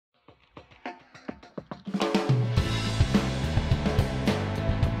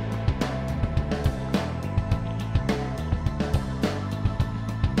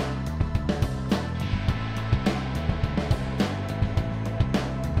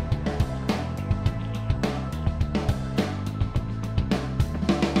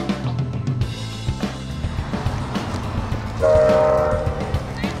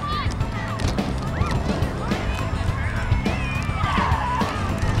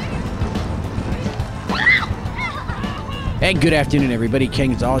And good afternoon, everybody. Ken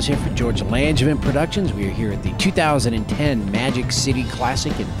Gonzalez here for George Langevin Productions. We are here at the 2010 Magic City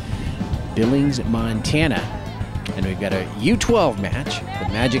Classic in Billings, Montana. And we've got a U12 match,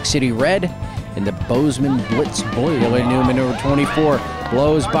 the Magic City Red and the Bozeman Blitz Blue. Taylor Newman, number 24,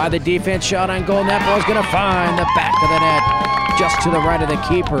 blows by the defense, shot on goal, and that ball's going to find the back of the net, just to the right of the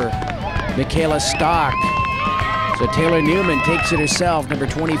keeper, Michaela Stock. So Taylor Newman takes it herself, number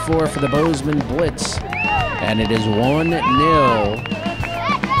 24 for the Bozeman Blitz. And it is 1-0.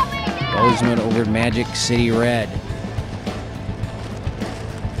 Bozeman over Magic City Red.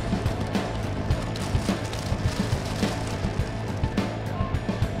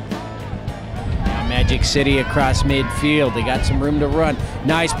 Now Magic City across midfield. They got some room to run.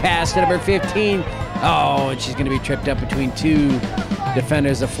 Nice pass to number 15. Oh, and she's going to be tripped up between two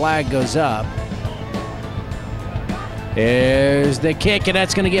defenders. The flag goes up. There's the kick, and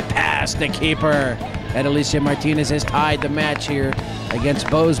that's going to get past the keeper. And Alicia Martinez has tied the match here against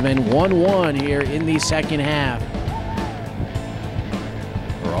Bozeman. 1-1 here in the second half.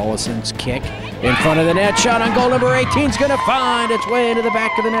 Rollison's kick in front of the net. Shot on goal, number 18 is going to find its way into the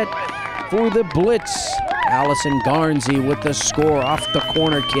back of the net for the Blitz. Allison Garnsey with the score off the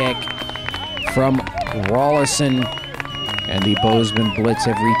corner kick from Rollison. And the Bozeman Blitz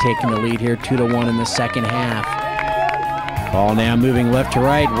have retaken the lead here, 2-1 in the second half. Ball now moving left to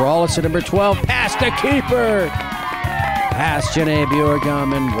right. Rollison, number 12, past the keeper. Past Janae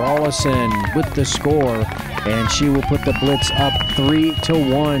Bjorgum, and Rollison with the score. And she will put the Blitz up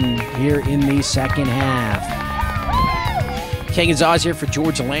 3-1 here in the second half. Ken Gonzalez here for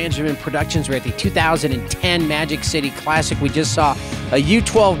George Langevin Productions. We're at the 2010 Magic City Classic. We just saw a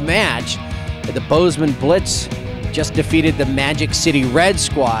U12 match. The Bozeman Blitz just defeated the Magic City Red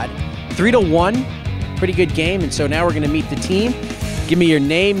squad. 3-1. Pretty good game, and so now we're going to meet the team. Give me your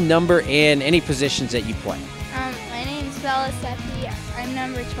name, number, and any positions that you play. My name's Bella Seppi. I'm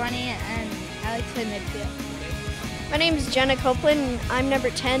number 20, and I like to play midfield. My name's Jenna Copeland. I'm number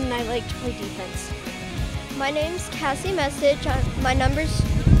 10, and I like to play defense. My name's Cassie Message. My number's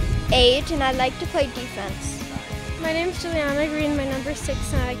 8, and I like to play defense. My name's Juliana Green. My number's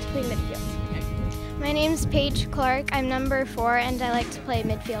 6, and I like to play midfield. My name's Paige Clark. I'm number 4, and I like to play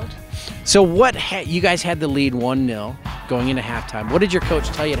midfield. So you guys had the lead 1-0 going into halftime. What did your coach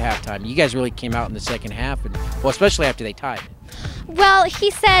tell you at halftime? You guys really came out in the second half, and well, especially after they tied. Well,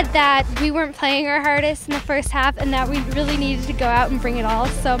 he said that we weren't playing our hardest in the first half and that we really needed to go out and bring it all,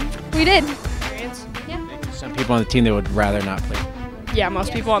 so we did. Yeah. Some people on the team that would rather not play. Yeah,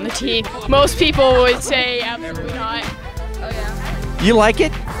 most people on the team. Most people would say absolutely not. Oh, yeah. You like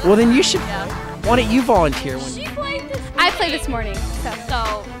it? Well, then you should. Yeah. Why don't you volunteer? I played this morning,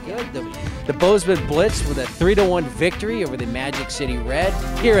 so. Good. The Bozeman Blitz with a 3-1 victory over the Magic City Red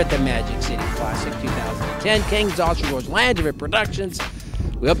here at the Magic City Classic 2010. Ken Gonzalez for George Langevin Productions.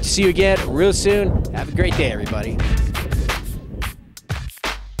 We hope to see you again real soon. Have a great day, everybody.